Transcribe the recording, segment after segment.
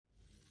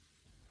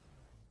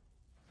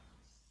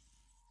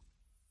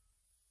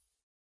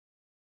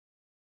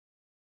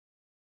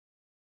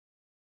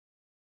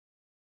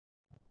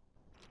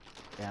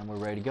And we're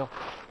ready to go.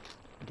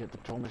 Get the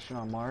toll mission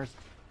on Mars.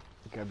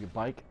 Grab your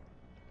bike.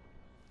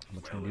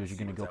 What you're going to do is you're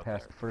going to go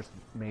past the first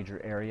major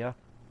area.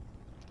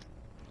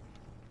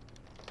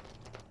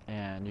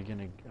 And you're going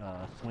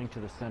to swing to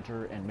the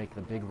center and make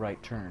the big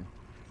right turn,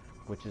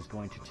 which is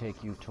going to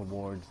take you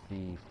towards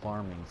the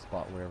farming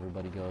spot where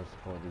everybody goes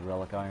for the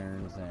relic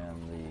irons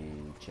and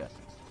the chests.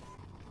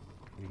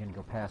 You're going to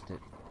go past it,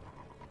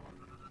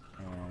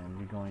 and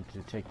you're going to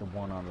take the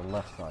one on the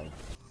left side.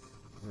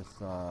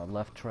 This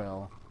left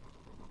trail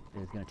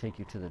is going to take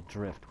you to the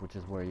Drift, which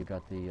is where you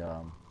got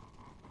the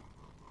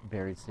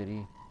buried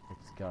city.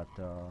 It's got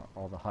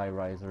all the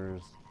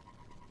high-risers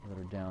that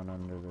are down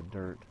under the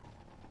dirt.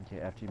 Okay,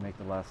 after you make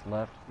the last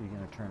left, you're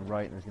going to turn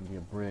right, and there's going to be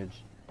a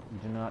bridge. You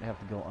do not have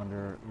to go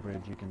under the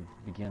bridge. You can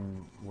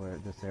begin where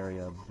this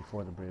area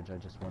before the bridge. I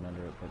just went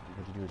under it, but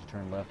what you do is you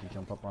turn left, you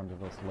jump up onto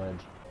this ledge,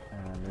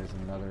 and there's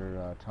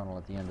another tunnel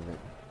at the end of it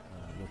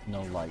with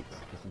no lights.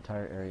 This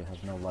entire area has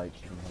no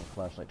lights. You can have a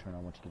flashlight turn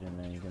on once you get in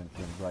there, and you're going to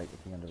turn right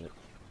at the end of it.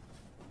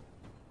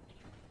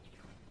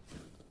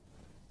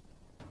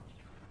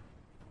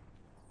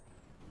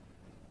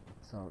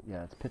 So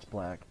yeah, it's pitch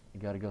black. You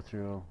got to go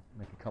through,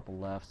 make a couple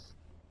lefts,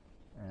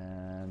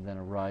 and then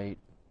a right,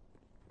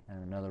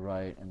 and another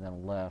right, and then a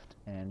left,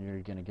 and you're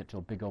going to get to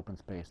a big open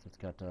space that's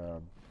got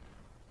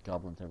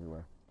goblins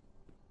everywhere.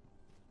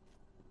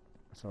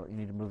 So you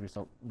need to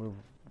move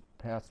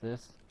past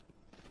this.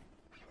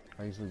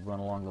 I usually run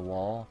along the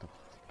wall.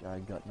 I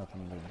got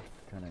nothing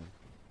to kind of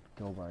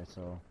go by,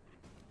 so.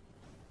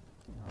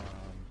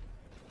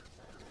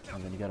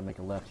 And then you got to make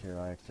a left here.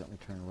 I accidentally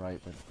turned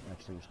right, but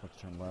actually you're supposed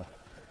to turn left.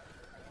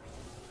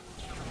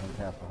 And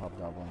past the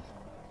hobgoblins.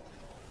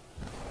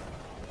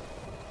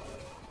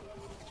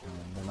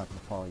 And they're not going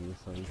to follow you,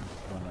 so you can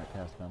just run right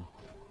past them.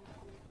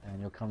 And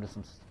you'll come to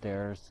some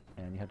stairs,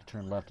 and you have to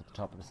turn left at the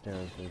top of the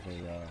stairs. There's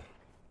a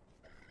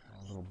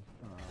little,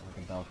 like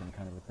a balcony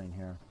kind of a thing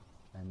here.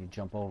 And you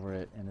jump over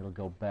it, and it'll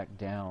go back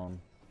down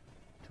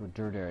to a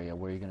dirt area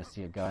where you're going to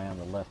see a guy on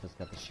the left that's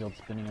got the shield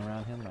spinning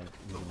around him, like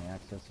using an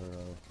Axis or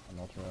an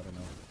Ultra, I don't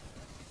know.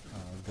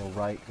 Go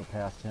right, go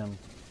past him,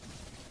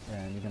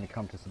 and you're going to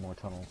come to some more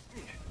tunnels,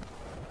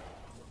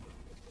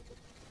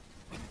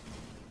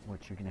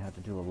 which you're going to have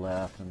to do a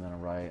left, and then a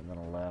right, and then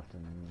a left,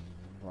 and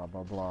blah,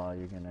 blah, blah.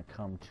 You're going to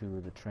come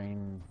to the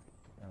train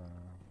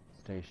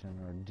station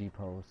or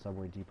depot,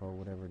 subway depot,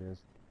 whatever it is,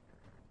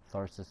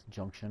 Tharsis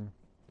Junction.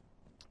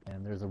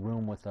 And there's a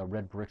room with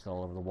red bricks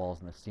all over the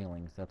walls and the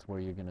ceilings. That's where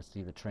you're going to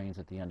see the trains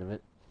at the end of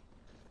it.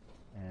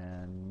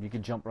 And you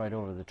can jump right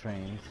over the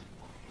trains.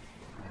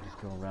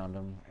 Just go around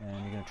them,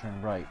 and you're going to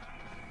turn right.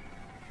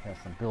 Has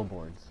some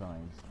billboard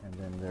signs. And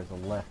then there's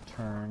a left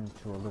turn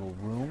to a little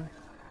room.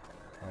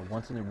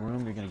 Once in the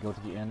room, you're going to go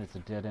to the end. It's a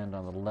dead end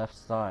on the left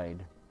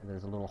side.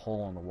 There's a little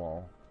hole in the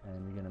wall.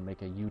 And you're going to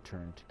make a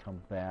U-turn to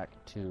come back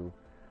to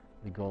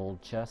the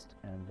gold chest.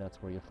 And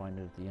that's where you'll find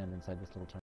it at the end inside this little tunnel.